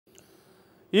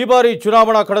ಈ ಬಾರಿ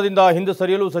ಚುನಾವಣಾ ಕಣದಿಂದ ಹಿಂದೆ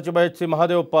ಸರಿಯಲು ಸಚಿವ C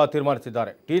ಮಹದೇವಪ್ಪ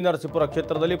ತೀರ್ಮಾನಿಸಿದ್ದಾರೆ. ಟಿ ನರಸೀಪುರ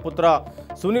ಕ್ಷೇತ್ರದಲ್ಲಿ ಪುತ್ರ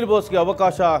ಸುನಿಲ್ ಬೋಸ್ಗೆ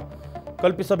ಅವಕಾಶ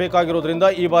ಕಲ್ಪಿಸಬೇಕಾಗಿರುವುದರಿಂದ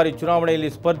ಈ ಬಾರಿ ಚುನಾವಣೆಯಲ್ಲಿ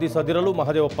ಸ್ಪರ್ಧಿಸದಿರಲು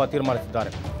ಮಹದೇವಪ್ಪ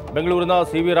ತೀರ್ಮಾನಿಸಿದ್ದಾರೆ. ಬೆಂಗಳೂರಿನ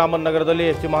CV ರಾಮನ್ ನಗರದಲ್ಲಿ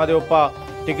C ಮಹದೇವಪ್ಪ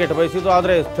ಟಿಕೆಟ್ ಬಯಸಿದ್ದು,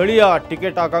 ಆದರೆ ಸ್ಥಳೀಯ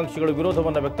ಟಿಕೆಟ್ ಆಕಾಂಕ್ಷಿಗಳು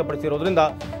ವಿರೋಧವನ್ನು ವ್ಯಕ್ತಪಡಿಸಿರುವುದರಿಂದ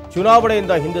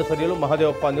ಚುನಾವಣೆಯಿಂದ ಹಿಂದೆ ಸರಿಯಲು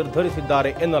ಮಹದೇವಪ್ಪ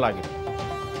ನಿರ್ಧರಿಸಿದ್ದಾರೆ ಎನ್ನಲಾಗಿದೆ.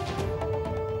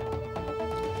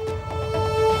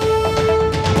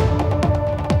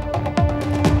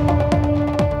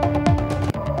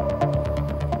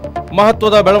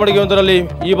 ಮಹತ್ವದ ಬೆಳವಣಿಗೆಯೊಂದರಲ್ಲಿ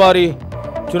ಈ ಬಾರಿ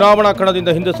ಚುನಾವಣಾ ಕಣದಿಂದ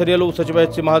ಹಿಂದೆ ಸರಿಯಲು ಸಚಿವ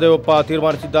C ಮಹದೇವಪ್ಪ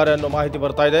ತೀರ್ಮಾನಿಸಿದ್ದಾರೆ ಅನ್ನೋ ಮಾಹಿತಿ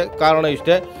ಬರ್ತಾ ಇದೆ. ಕಾರಣ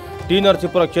ಇಷ್ಟೇ, ಟಿ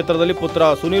ನರಸೀಪುರ ಕ್ಷೇತ್ರದಲ್ಲಿ ಪುತ್ರ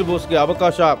ಸುನಿಲ್ ಬೋಸ್ಗೆ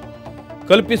ಅವಕಾಶ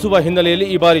ಕಲ್ಪಿಸುವ ಹಿನ್ನೆಲೆಯಲ್ಲಿ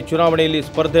ಈ ಬಾರಿ ಚುನಾವಣೆಯಲ್ಲಿ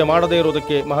ಸ್ಪರ್ಧೆ ಮಾಡದೇ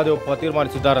ಇರುವುದಕ್ಕೆ ಮಹದೇವಪ್ಪ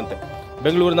ತೀರ್ಮಾನಿಸಿದ್ದಾರಂತೆ.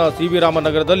 ಬೆಂಗಳೂರಿನ CV ರಾಮನ್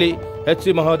ನಗರದಲ್ಲಿ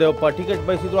C ಮಹದೇವಪ್ಪ ಟಿಕೆಟ್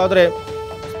ಬಯಸಿದ್ರು, ಆದರೆ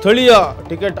ಸ್ಥಳೀಯ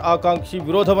ಟಿಕೆಟ್ ಆಕಾಂಕ್ಷಿ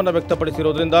ವಿರೋಧವನ್ನು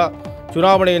ವ್ಯಕ್ತಪಡಿಸಿರುವುದರಿಂದ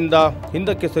ಚುನಾವಣೆಯಿಂದ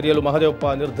ಹಿಂದಕ್ಕೆ ಸರಿಯಲು ಮಹದೇವಪ್ಪ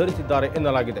ನಿರ್ಧರಿಸಿದ್ದಾರೆ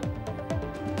ಎನ್ನಲಾಗಿದೆ.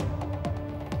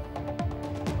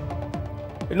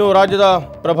 ಇನ್ನು ರಾಜ್ಯದ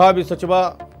ಪ್ರಭಾವಿ ಸಚಿವ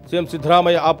CM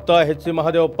ಸಿದ್ದರಾಮಯ್ಯ ಆಪ್ತ C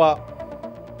ಮಹದೇವಪ್ಪ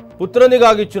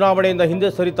ಪುತ್ರನಿಗಾಗಿ ಚುನಾವಣೆಯಿಂದ ಹಿಂದೆ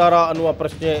ಸರಿತಾರಾ ಅನ್ನುವ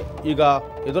ಪ್ರಶ್ನೆ ಈಗ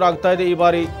ಎದುರಾಗ್ತಾ ಇದೆ. ಈ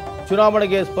ಬಾರಿ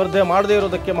ಚುನಾವಣೆಗೆ ಸ್ಪರ್ಧೆ ಮಾಡದೇ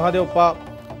ಇರೋದಕ್ಕೆ ಮಹದೇವಪ್ಪ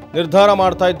ನಿರ್ಧಾರ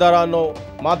ಮಾಡ್ತಾ ಇದ್ದಾರಾ ಅನ್ನೋ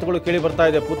ಮಾತುಗಳು ಕೇಳಿ ಬರ್ತಾ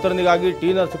ಇದೆ. ಪುತ್ರನಿಗಾಗಿ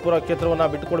ಟಿ ನರಸೀಪುರ ಕ್ಷೇತ್ರವನ್ನು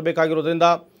ಬಿಟ್ಟುಕೊಡಬೇಕಾಗಿರೋದ್ರಿಂದ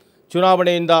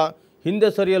ಚುನಾವಣೆಯಿಂದ ಹಿಂದೆ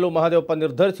ಸರಿಯಲು ಮಹದೇವಪ್ಪ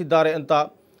ನಿರ್ಧರಿಸಿದ್ದಾರೆ ಅಂತ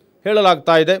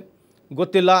ಹೇಳಲಾಗ್ತಾ ಇದೆ.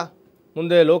 ಗೊತ್ತಿಲ್ಲ,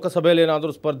 ಮುಂದೆ ಲೋಕಸಭೆಯಲ್ಲಿ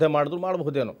ಏನಾದರೂ ಸ್ಪರ್ಧೆ ಮಾಡಿದ್ರು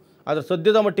ಮಾಡಬಹುದೇನೋ. ಆದರೆ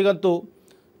ಸದ್ಯದ ಮಟ್ಟಿಗಂತೂ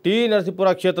ಟಿ ನರಸೀಪುರ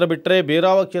ಕ್ಷೇತ್ರ ಬಿಟ್ಟರೆ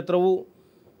ಬೇರಾವ ಕ್ಷೇತ್ರವು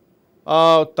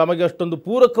ತಮಗೆ ಅಷ್ಟೊಂದು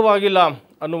ಪೂರಕವಾಗಿಲ್ಲ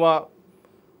ಅನ್ನುವ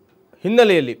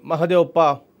ಹಿನ್ನೆಲೆಯಲ್ಲಿ ಮಹದೇವಪ್ಪ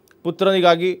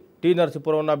ಪುತ್ರನಿಗಾಗಿ ಟಿ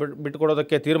ನರಸೀಪುರವನ್ನು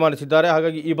ಬಿಟ್ಟುಕೊಡೋದಕ್ಕೆ ತೀರ್ಮಾನಿಸಿದ್ದಾರೆ.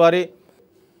 ಹಾಗಾಗಿ ಈ ಬಾರಿ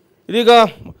ಇದೀಗ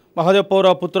ಮಹದೇವಪ್ಪ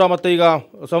ಅವರ ಪುತ್ರ ಮತ್ತು ಈಗ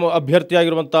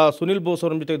ಅಭ್ಯರ್ಥಿಯಾಗಿರುವಂಥ ಸುನಿಲ್ ಬೋಸ್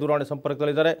ಅವರ ಜೊತೆ ದೂರವಾಣಿ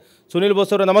ಸಂಪರ್ಕದಲ್ಲಿದ್ದಾರೆ. ಸುನಿಲ್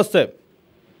ಬೋಸ್ ಅವರೇ, ನಮಸ್ತೆ.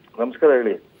 ನಮಸ್ಕಾರ,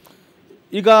 ಹೇಳಿ.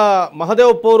 ಈಗ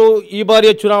ಮಹದೇವಪ್ಪ ಅವರು ಈ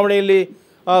ಬಾರಿಯ ಚುನಾವಣೆಯಲ್ಲಿ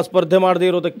ಸ್ಪರ್ಧೆ ಮಾಡದೇ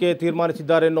ಇರೋದಕ್ಕೆ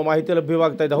ತೀರ್ಮಾನಿಸಿದ್ದಾರೆ ಅನ್ನೋ ಮಾಹಿತಿ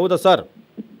ಲಭ್ಯವಾಗ್ತಾ ಇದೆ, ಹೌದಾ ಸರ್?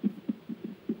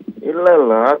 ಇಲ್ಲ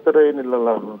ಇಲ್ಲ, ಆ ಥರ ಏನಿಲ್ಲಲ್ಲ,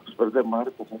 ಸ್ಪರ್ಧೆ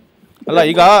ಮಾಡ್ತಾರೆ. ಅಲ್ಲ,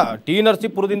 ಈಗ ಟಿ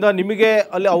ನರಸೀಪುರದಿಂದ ನಿಮಗೆ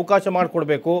ಅಲ್ಲಿ ಅವಕಾಶ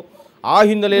ಮಾಡಿಕೊಡ್ಬೇಕು, ಆ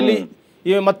ಹಿನ್ನೆಲೆಯಲ್ಲಿ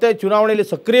ಮತ್ತೆ ಚುನಾವಣೆಯಲ್ಲಿ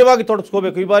ಸಕ್ರಿಯವಾಗಿ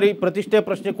ತೊಡಗಿಸ್ಕೋಬೇಕು. ಈ ಬಾರಿ ಪ್ರತಿಷ್ಠೆ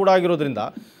ಪ್ರಶ್ನೆ ಕೂಡ ಆಗಿರೋದ್ರಿಂದ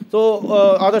ಸೊ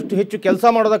ಆದಷ್ಟು ಹೆಚ್ಚು ಕೆಲಸ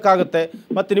ಮಾಡೋದಕ್ಕಾಗತ್ತೆ,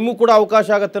 ಮತ್ತು ನಿಮಗೂ ಕೂಡ ಅವಕಾಶ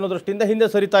ಆಗುತ್ತೆ ಅನ್ನೋ ದೃಷ್ಟಿಯಿಂದ ಹಿಂದೆ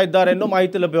ಸರಿತಾ ಇದ್ದಾರೆ ಅನ್ನೋ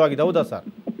ಮಾಹಿತಿ ಲಭ್ಯವಾಗಿದೆ, ಹೌದಾ ಸರ್?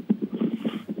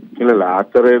 ಇಲ್ಲ ಇಲ್ಲ, ಆ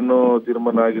ಥರ ಏನು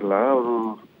ತೀರ್ಮಾನ ಆಗಿಲ್ಲ.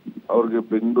 ಅವ್ರಿಗೆ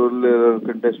ಬೆಂಗಳೂರಲ್ಲಿ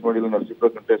ಕಂಟೆಸ್ಟ್ ಮಾಡಿಲ್ಲ, ನರಸೀಪುರ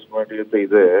ಕಂಟೆಸ್ಟ್ ಮಾಡಿ ಅಂತ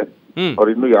ಇದೆ. ಅವ್ರು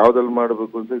ಇನ್ನು ಯಾವ್ದಲ್ಲಿ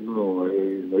ಮಾಡ್ಬೇಕು ಅಂತ ಇನ್ನು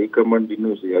ಹೈಕಮಾಂಡ್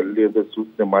ಇನ್ನು ಅಲ್ಲಿ ಅಂತ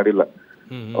ಸೂಚನೆ ಮಾಡಿಲ್ಲ.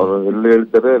 ಅವ್ರು ಎಲ್ಲಿ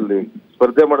ಹೇಳ್ತಾರೆ ಅಲ್ಲಿ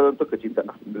ಸ್ಪರ್ಧೆ ಮಾಡೋದಂತೂ ಖಚಿತ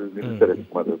ನಿಲ್ತಾರೆ.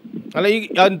 ಅಲ್ಲ,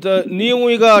 ಈಗ ನೀವು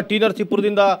ಈಗ ಟಿ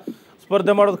ನರಸೀಪುರದಿಂದ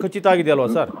ಸ್ಪರ್ಧೆ ಮಾಡೋದು ಖಚಿತ ಆಗಿದೆಯಲ್ವಾ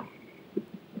ಸರ್?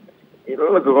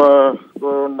 ಇಲ್ಲ,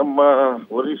 ನಮ್ಮ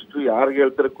ವರಿಷ್ಠರು ಯಾರಿಗೆ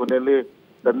ಹೇಳ್ತಾರೆ ಕೊನೆಯಲ್ಲಿ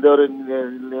ತಂದೆಯವ್ರ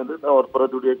ಇಲ್ಲಿ ಅಂದ್ರೆ ನಾವು ಅವ್ರ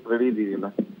ಪರ ದುಡಿಯಕ್ಕೆ ರೆಡಿ ಇದೀವಿಲ್ಲ.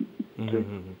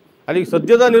 ಅಲ್ಲಿ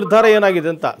ಸದ್ಯದ ನಿರ್ಧಾರ ಏನಾಗಿದೆ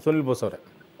ಅಂತ ಸುನಿಲ್ ಬೋಸ್ ಅವರೇ?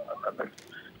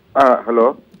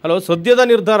 ಹಲೋ, ಸದ್ಯದ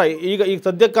ನಿರ್ಧಾರ ಈಗ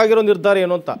ಸದ್ಯಕ್ಕಾಗಿರೋ ನಿರ್ಧಾರ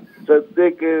ಏನು ಅಂತ?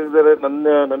 ಸದ್ಯಕ್ಕೆ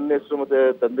ನನ್ನ ಹೆಸರು ಮತ್ತೆ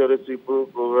ತಂದೆಯವರ ಹೆಸರು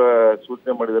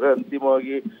ಸೂಚನೆ ಮಾಡಿದ್ದಾರೆ.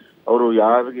 ಅಂತಿಮವಾಗಿ ಅವರು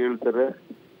ಯಾರಿಗೆ ಹೇಳ್ತಾರೆ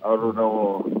ಅವರು ನಾವು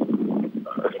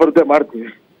ಸ್ಪರ್ಧೆ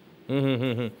ಮಾಡ್ತೀವಿ.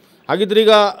 ಹಾಗಿದ್ರೆ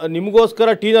ಈಗ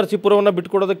ನಿಮಗೋಸ್ಕರ ಟಿ ನರಸೀಪುರವನ್ನು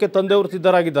ಬಿಟ್ಕೊಡೋದಕ್ಕೆ ತಂದೆಯವರು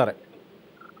ಸಿದ್ಧರಾಗಿದ್ದಾರೆ?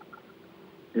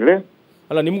 ಹೇಳಿ.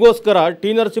 ಅಲ್ಲ, ನಿಮಗೋಸ್ಕರ ಟಿ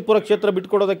ನರಸೀಪುರ ಕ್ಷೇತ್ರ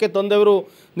ಬಿಟ್ಕೊಡೋದಕ್ಕೆ ತಂದೆಯವರು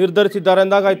ನಿರ್ಧರಿಸಿದ್ದಾರೆ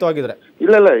ಅಂದಾಗ ಆಗಿದ್ರೆ?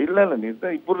 ಇಲ್ಲ ಇಲ್ಲ ಇಲ್ಲ ಇಲ್ಲ,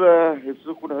 ಇಬ್ಬರ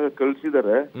ಹೆಸರು ಕೂಡ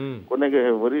ಕಳಿಸಿದ್ದಾರೆ. ಕೊನೆಗೆ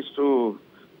ವರಿಷ್ಠರು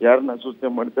ಯಾರನ್ನ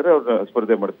ಸೂಚನೆ ಮಾಡ್ತಾರೆ ಅವ್ರನ್ನ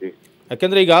ಸ್ಪರ್ಧೆ ಮಾಡ್ತೀವಿ.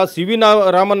 ಯಾಕೆಂದ್ರೆ ಈಗ CV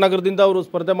ರಾಮನ್ ನಗರದಿಂದ ಅವರು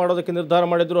ಸ್ಪರ್ಧೆ ಮಾಡೋದಕ್ಕೆ ನಿರ್ಧಾರ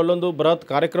ಮಾಡಿದ್ರು, ಅಲ್ಲೊಂದು ಬೃಹತ್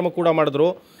ಕಾರ್ಯಕ್ರಮ ಕೂಡ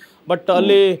ಮಾಡಿದ್ರು. ಬಟ್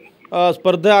ಅಲ್ಲಿ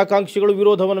ಸ್ಪರ್ಧೆ ಆಕಾಂಕ್ಷಿಗಳು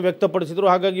ವಿರೋಧವನ್ನು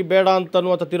ವ್ಯಕ್ತಪಡಿಸಿದ್ರು, ಹಾಗಾಗಿ ಬೇಡ ಅಂತ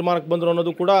ಅನ್ನುವಂಥ ತೀರ್ಮಾನಕ್ಕೆ ಬಂದರು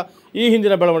ಅನ್ನೋದು ಕೂಡ ಈ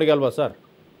ಹಿಂದಿನ ಬೆಳವಣಿಗೆ ಅಲ್ವಾ ಸರ್?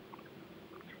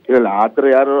 ಇಲ್ಲ, ಆತರ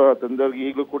ಯಾರು ತಂದೆಯವ್ರಿಗೆ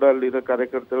ಈಗಲೂ ಕೂಡ ಅಲ್ಲಿರೋ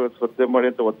ಕಾರ್ಯಕರ್ತರು ಸ್ಪರ್ಧೆ ಮಾಡಿ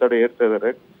ಅಂತ ಒತ್ತಡ ಏರ್ತಾ ಇದಾರೆ.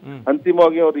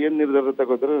 ಅಂತಿಮವಾಗಿ ಅವ್ರು ಏನ್ ನಿರ್ಧಾರ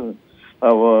ತಗೋತಾರೆ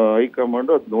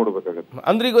ಹೈಕಮಾಂಡ್ ಅದ್ ನೋಡ್ಬೇಕಾಗತ್ತೆ.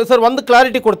 ಅಂದ್ರೆ ಈಗ ಸರ್ ಒಂದು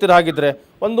ಕ್ಲಾರಿಟಿ ಕೊಡ್ತೀರಾ ಹಾಗಿದ್ರೆ?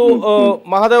 ಒಂದು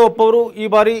ಮಹದೇವಪ್ಪ ಅವರು ಈ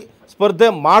ಬಾರಿ ಸ್ಪರ್ಧೆ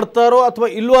ಮಾಡ್ತಾರೋ ಅಥವಾ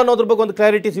ಇಲ್ವೋ ಅನ್ನೋದ್ರ ಬಗ್ಗೆ ಒಂದು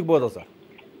ಕ್ಲಾರಿಟಿ ಸಿಗ್ಬೋದಾ ಸರ್?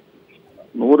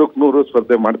 100ಕ್ಕೆ 100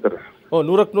 ಸ್ಪರ್ಧೆ ಮಾಡ್ತಾರೆ.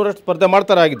 100ಕ್ಕೆ 100 ಸ್ಪರ್ಧೆ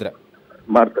ಮಾಡ್ತಾರೆ ಆಗಿದ್ರೆ?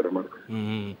 ಮಾಡ್ತಾರೆ.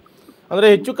 ಅಂದ್ರೆ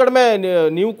ಹೆಚ್ಚು ಕಡಿಮೆ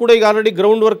ನೀವು ಕೂಡ ಈಗ ಆಲ್ರೆಡಿ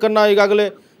ಗ್ರೌಂಡ್ ವರ್ಕ್ ಅನ್ನ ಈಗಾಗಲೇ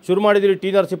ಶುರು ಮಾಡಿದಿರಿ ಟಿ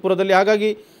ನರಸೀಪುರದಲ್ಲಿ, ಹಾಗಾಗಿ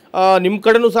ನಿಮ್ಮ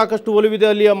ಕಡೆನೂ ಸಾಕಷ್ಟು ಒಲವಿದೆ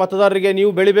ಅಲ್ಲಿಯ ಮತದಾರರಿಗೆ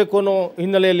ನೀವು ಬೆಳಿಬೇಕು ಅನ್ನೋ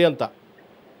ಹಿನ್ನೆಲೆಯಲ್ಲಿ ಅಂತ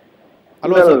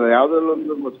ಅಲ್ವಾ?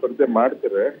 ಯಾವ್ದಲ್ಲೊಂದು ಸ್ಪರ್ಧೆ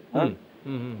ಮಾಡ್ತಾರೆ.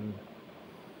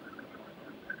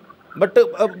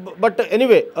 ಬಟ್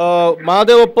ಎನಿವೆ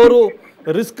ಮಹದೇವಪ್ಪ ಅವರು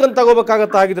ರಿಸ್ಕ್ ಅಂತ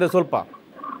ತಗೋಬೇಕಾಗತ್ತ ಆಗಿದ್ರೆ ಸ್ವಲ್ಪ?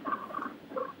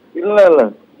 ಇಲ್ಲ ಇಲ್ಲ,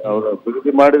 ಅವರು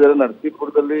ಅಭಿವೃದ್ಧಿ ಮಾಡಿದರೆ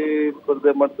ನರಸೀಪುರದಲ್ಲಿ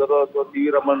ಸ್ಪರ್ಧೆ ಮಾಡ್ತಾರೋ ಅಥವಾ ಟಿ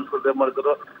ರಾಮನ್ ಸ್ಪರ್ಧೆ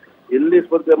ಮಾಡ್ತಾರೋ, ಎಲ್ಲಿ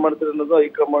ಸ್ಪರ್ಧೆ ಮಾಡ್ತಾರೆ ಅನ್ನೋದು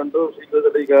ಹೈಕಮಾಂಡ್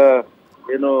ಶೀಘ್ರದಲ್ಲಿ ಈಗ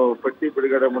ಏನು ಪಟ್ಟಿ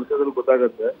ಬಿಡುಗಡೆ ಮಾಡ್ತಾರೆ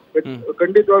ಗೊತ್ತಾಗತ್ತೆ.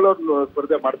 ಖಂಡಿತವಾಗ್ಲೂ ಅವ್ರು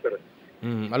ಸ್ಪರ್ಧೆ ಮಾಡ್ತಾರೆ.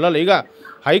 ಅಲ್ಲಲ್ಲ, ಈಗ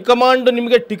ಹೈಕಮಾಂಡ್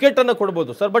ನಿಮಗೆ ಟಿಕೆಟನ್ನು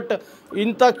ಕೊಡ್ಬೋದು ಸರ್, ಬಟ್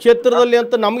ಇಂಥ ಕ್ಷೇತ್ರದಲ್ಲಿ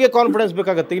ಅಂತ ನಮಗೆ ಕಾನ್ಫಿಡೆನ್ಸ್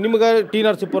ಬೇಕಾಗುತ್ತೆ. ಈಗ ನಿಮಗೆ ಟಿ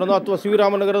ನರಸೀಪುರನೋ ಅಥವಾ ಸಿ ವಿ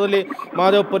ರಾಮನಗರದಲ್ಲಿ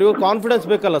ಮಹದೇವಪ್ಪರಿಗೂ ಕಾನ್ಫಿಡೆನ್ಸ್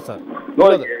ಬೇಕಲ್ಲ ಸರ್?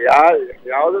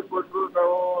 ಯಾವ್ದಕ್ಕೆ ಕೊಟ್ಟರು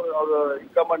ನಾವು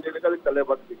ಹೈಕಮಾಂಡ್ ಅದಕ್ಕೆ ತಲೆ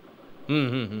ಬರ್ತೀವಿ.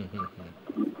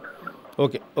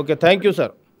 ಓಕೆ ಥ್ಯಾಂಕ್ ಯು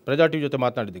ಸರ್, ಪ್ರಜಾ ಟಿವಿ ಜೊತೆ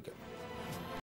ಮಾತನಾಡಿದ್ದಕ್ಕೆ.